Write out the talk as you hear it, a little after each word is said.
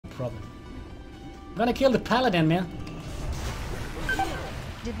problem. I'm gonna kill the paladin, man.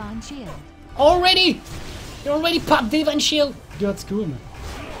 Divine shield. Already! You already popped divine shield! Dude, that's cool, man.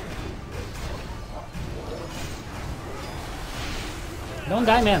 Don't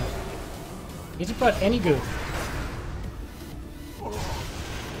die, man. Is it Prot any good?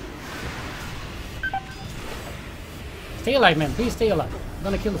 Stay alive, man. Please stay alive. I'm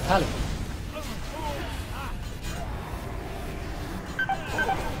gonna kill the paladin.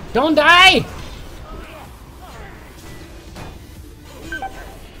 Don't die!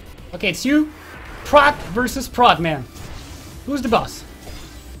 Okay, it's you. Prot versus Prot, man. Who's the boss?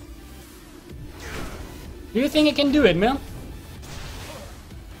 Do you think I can do it, man?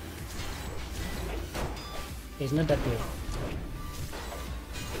 He's not that good.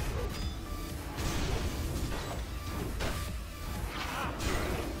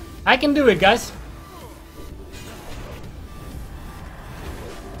 I can do it, guys.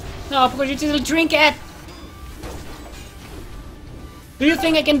 No, because you just drink it. Do you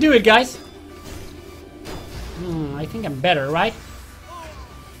think I can do it, guys? I think I'm better, right?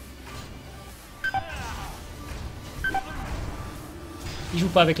 Il joue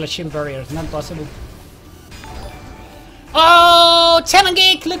pas avec la shield barrier, it's not possible. Oh, 10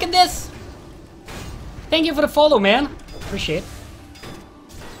 geek, look at this! Thank you for the follow, man. Appreciate it.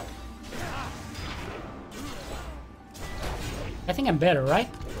 I think I'm better, right?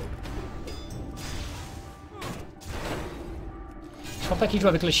 Je crois pas qu'il joue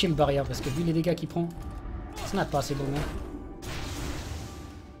avec le shield barrier parce que vu les dégâts qu'il prend, it's not possible, man.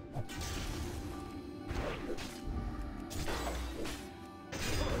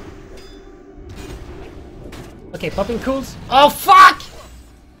 Okay, popping cools. Oh fuck!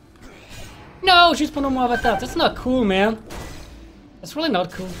 No, juste pendant mon avatar. That's not cool, man. That's really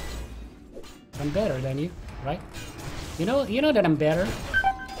not cool. I'm better than you, right? You know that I'm better.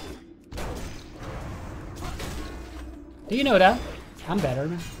 Do you know that? I'm better,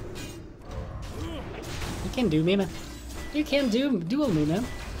 man. You can do me, man. You can duel me, man.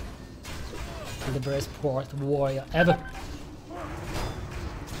 I'm the best warrior ever.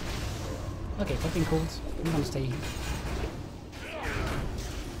 Okay, popping cools. I'm gonna stay here.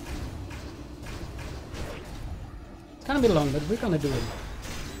 It's gonna be long, but we're gonna do it.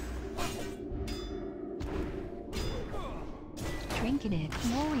 Trinketed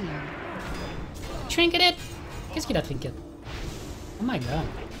warrior. Trinketed? Qu'est-ce qu'il a trinket? Oh my god.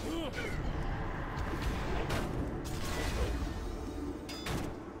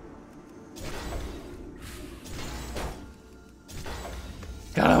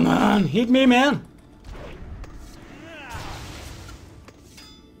 Come on, hit me, man.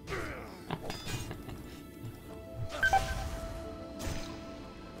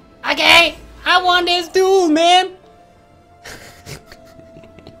 Okay, I want this duel, man.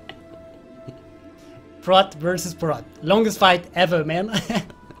 Prot versus Prot. Longest fight ever, man.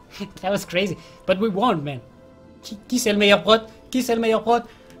 That was crazy. But we won, man. Qui c'est le meilleur Prot? Qui c'est le meilleur Prot?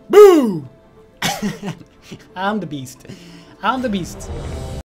 Boo! I'm the beast. I'm the beast.